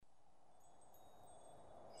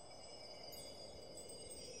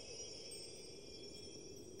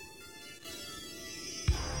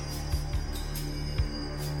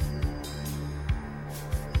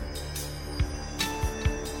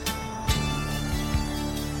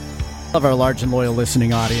Of our large and loyal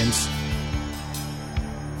listening audience.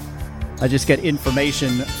 I just get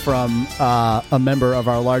information from a member of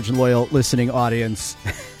our large and loyal listening audience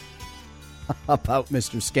about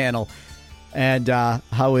Mr. Scannell and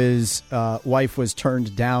how his wife was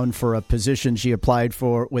turned down for a position she applied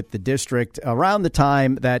for with the district around the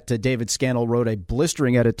time that David Scannell wrote a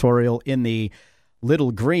blistering editorial in the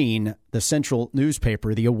Little Green, the Central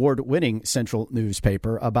newspaper, the award-winning Central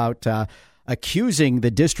newspaper, about accusing the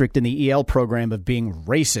district and the EL program of being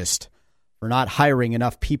racist for not hiring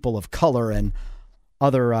enough people of color and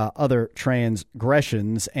other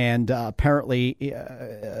transgressions, and apparently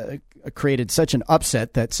created such an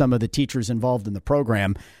upset that some of the teachers involved in the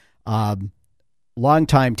program,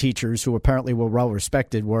 longtime teachers who apparently were well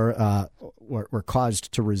respected, were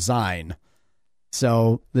caused to resign.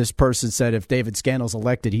 So this person said if David Scannell's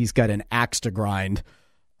elected, he's got an axe to grind.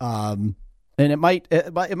 And it might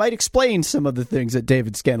explain some of the things that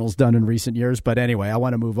David Scannell's done in recent years. But anyway, I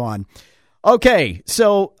want to move on. Okay,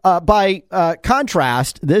 so by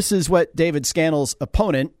contrast, this is what David Scannell's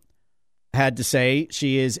opponent had to say.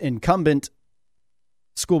 She is incumbent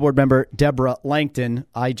school board member Deborah Langton.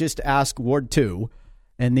 I just asked Ward 2,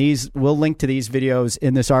 and we'll link to these videos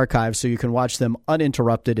in this archive so you can watch them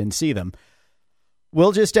uninterrupted and see them.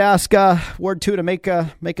 We'll just ask Ward 2 to make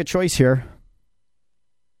a choice here.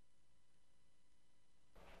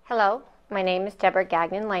 Hello, my name is Deborah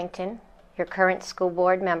Gagnon Langton, your current school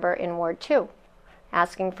board member in Ward 2,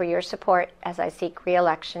 asking for your support as I seek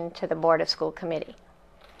re-election to the Board of School Committee.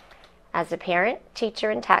 As a parent, teacher,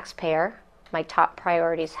 and taxpayer, my top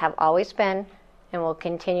priorities have always been and will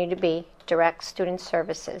continue to be direct student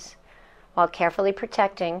services, while carefully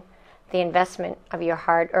protecting the investment of your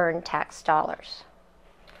hard-earned tax dollars.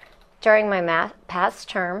 During my past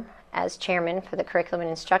term as chairman for the Curriculum and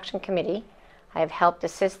Instruction Committee, I have helped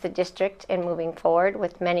assist the district in moving forward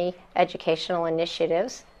with many educational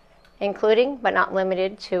initiatives, including but not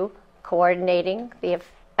limited to coordinating the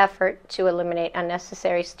effort to eliminate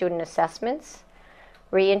unnecessary student assessments,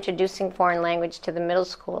 reintroducing foreign language to the middle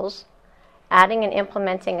schools, adding and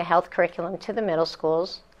implementing a health curriculum to the middle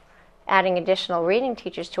schools, adding additional reading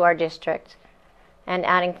teachers to our district, and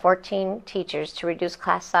adding 14 teachers to reduce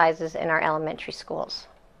class sizes in our elementary schools.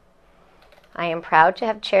 I am proud to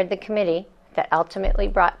have chaired the committee that ultimately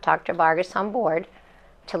brought Dr. Vargas on board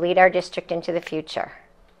to lead our district into the future.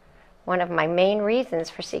 One of my main reasons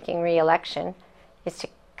for seeking re-election is to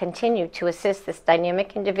continue to assist this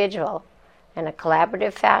dynamic individual in a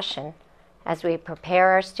collaborative fashion as we prepare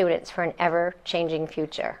our students for an ever-changing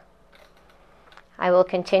future. I will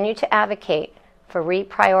continue to advocate for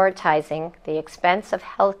reprioritizing the expense of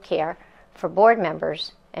health care for board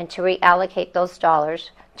members and to reallocate those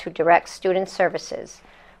dollars to direct student services,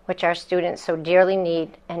 which our students so dearly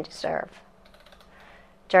need and deserve.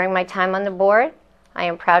 During my time on the board, I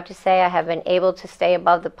am proud to say I have been able to stay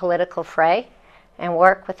above the political fray and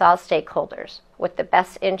work with all stakeholders, with the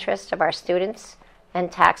best interest of our students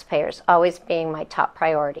and taxpayers always being my top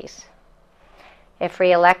priorities. If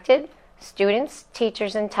re-elected, students,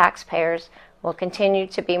 teachers, and taxpayers will continue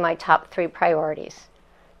to be my top 3 priorities.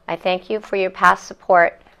 I thank you for your past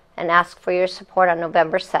support and ask for your support on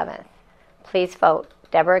November 7th. Please vote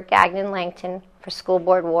Deborah Gagnon Langton for School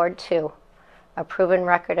Board Ward 2, a proven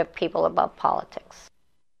record of people above politics.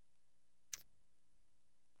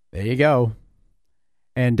 There you go.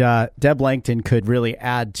 And Deb Langton could really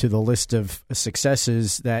add to the list of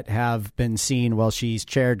successes that have been seen while she's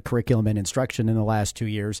chaired curriculum and instruction in the last 2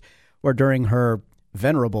 years, or during her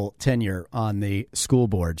venerable tenure on the school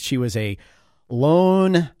board. She was a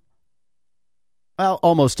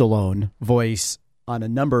almost a lone voice on a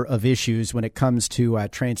number of issues when it comes to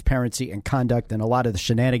transparency and conduct, and a lot of the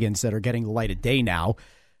shenanigans that are getting the light of day now,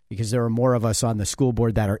 because there are more of us on the school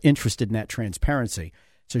board that are interested in that transparency.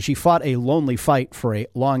 So she fought a lonely fight for a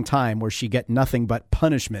long time where she get nothing but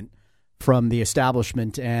punishment from the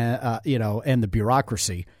establishment and, and the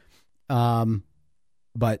bureaucracy.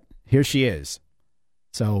 But here she is.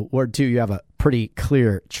 So Ward 2, you have a pretty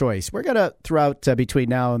clear choice. We're going to, throughout between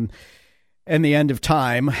now and the end of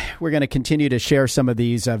time, we're going to continue to share some of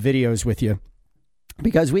these videos with you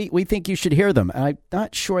because we think you should hear them. And I'm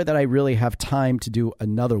not sure that I really have time to do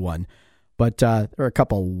another one, but there are a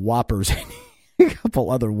couple whoppers, a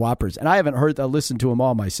couple other whoppers, and I haven't listened to them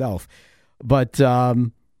all myself. But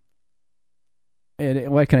what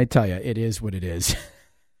can I tell you? It is what it is.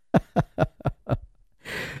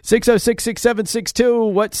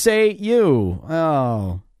 606-6762. What say you?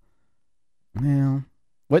 Oh, well,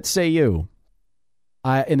 what say you?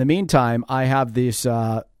 In the meantime, I have this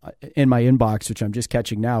in my inbox, which I'm just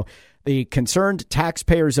catching now. The Concerned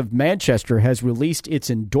Taxpayers of Manchester has released its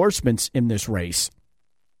endorsements in this race.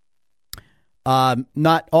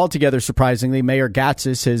 Not altogether surprisingly, Mayor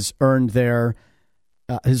Gatsis has earned their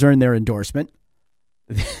endorsement.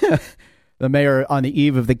 The mayor, on the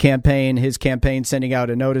eve of the campaign, his campaign sending out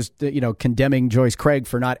a notice, condemning Joyce Craig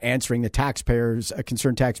for not answering the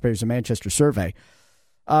Concerned Taxpayers of Manchester survey.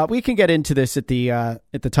 We can get into this at the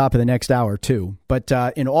top of the next hour too. But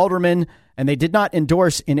in Alderman, and they did not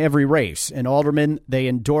endorse in every race. In Alderman, they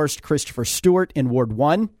endorsed Christopher Stewart in Ward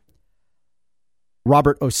 1,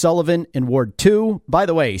 Robert O'Sullivan in Ward 2. By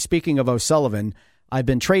the way, speaking of O'Sullivan, I've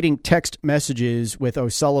been trading text messages with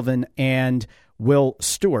O'Sullivan and Will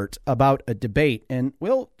Stewart about a debate. And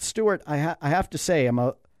Will Stewart, I have to say, I'm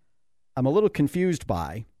a little confused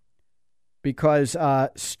by, because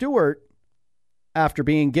Stewart, after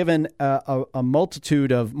being given a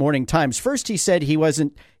multitude of morning times, first he said he was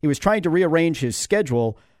trying to rearrange his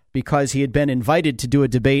schedule because he had been invited to do a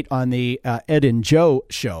debate on the Ed and Joe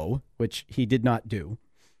show, which he did not do.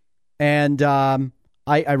 And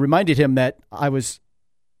I reminded him that I was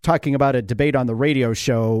talking about a debate on the radio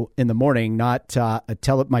show in the morning, not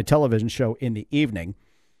my television show in the evening.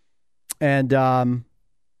 And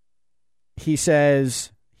he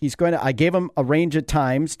says I gave him a range of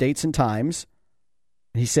times, dates and times.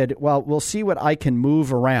 He said, well, we'll see what I can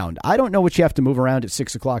move around. I don't know what you have to move around at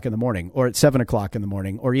 6 o'clock in the morning or at 7 o'clock in the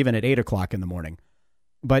morning or even at 8 o'clock in the morning.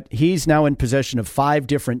 But he's now in possession of 5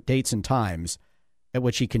 different dates and times at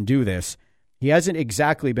which he can do this. He hasn't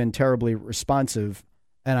exactly been terribly responsive,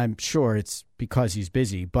 and I'm sure it's because he's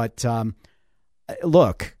busy. But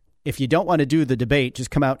look, if you don't want to do the debate,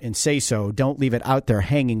 just come out and say so. Don't leave it out there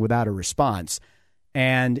hanging without a response.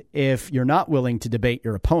 And if you're not willing to debate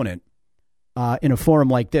your opponent in a forum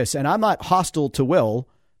like this, and I'm not hostile to Will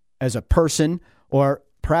as a person or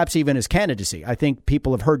perhaps even his candidacy. I think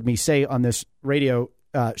people have heard me say on this radio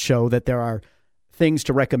show that there are things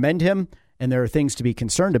to recommend him and there are things to be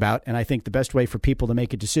concerned about. And I think the best way for people to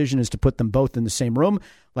make a decision is to put them both in the same room,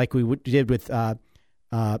 like we did with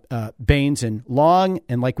Baines and Long,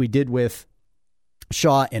 and like we did with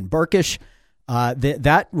Shaw and Burkish.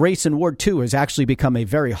 That race in Ward 2 has actually become a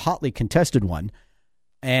very hotly contested one.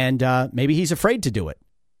 And maybe he's afraid to do it.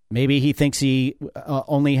 Maybe he thinks he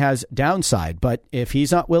only has downside. But if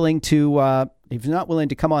he's not willing to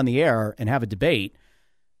come on the air and have a debate,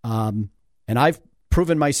 and I've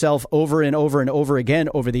proven myself over and over and over again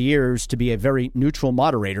over the years to be a very neutral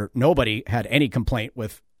moderator. Nobody had any complaint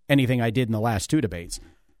with anything I did in the last 2 debates.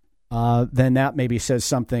 Then that maybe says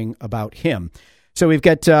something about him. So we've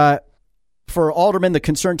got for Alderman, the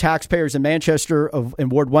Concerned Taxpayers in Manchester in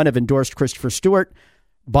Ward 1 have endorsed Christopher Stewart.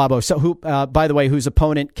 Bob O'Sullivan, who, by the way, whose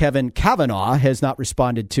opponent, Kevin Kavanaugh, has not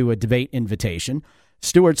responded to a debate invitation.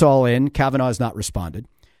 Stewart's all in. Kavanaugh has not responded.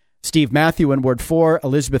 Steve Matthew in Ward 4,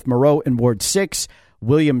 Elizabeth Moreau in Ward 6,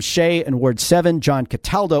 William Shea in Ward 7, John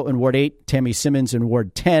Cataldo in Ward 8, Tammy Simmons in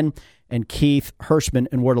Ward 10, and Keith Hirschman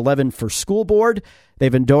in Ward 11 for school board.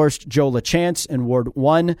 They've endorsed Joe LaChance in Ward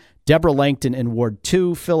 1, Deborah Langton in Ward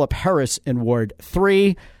 2, Philip Harris in Ward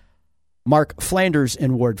 3, Mark Flanders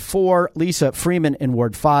in Ward 4, Lisa Freeman in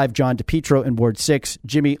Ward 5, John DePietro in Ward 6,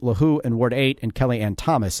 Jimmy LaHoo in Ward 8, and Kelly Ann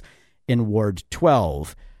Thomas in Ward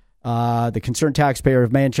 12. The Concerned Taxpayer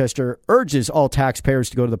of Manchester urges all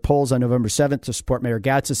taxpayers to go to the polls on November 7th to support Mayor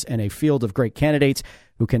Gatsis and a field of great candidates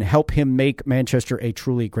who can help him make Manchester a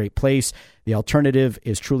truly great place. The alternative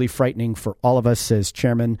is truly frightening for all of us, says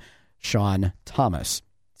Chairman Sean Thomas.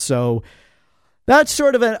 So that's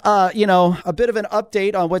sort of a bit of an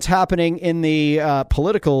update on what's happening in the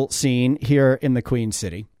political scene here in the Queen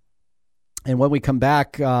City. And when we come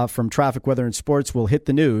back from traffic, weather, and sports, we'll hit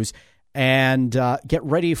the news and get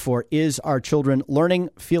ready for Is Our Children Learning?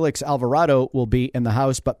 Felix Alvarado will be in the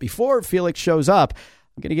house. But before Felix shows up,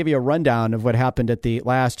 I'm going to give you a rundown of what happened at the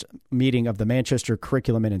last meeting of the Manchester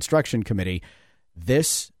Curriculum and Instruction Committee.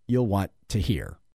 This you'll want to hear.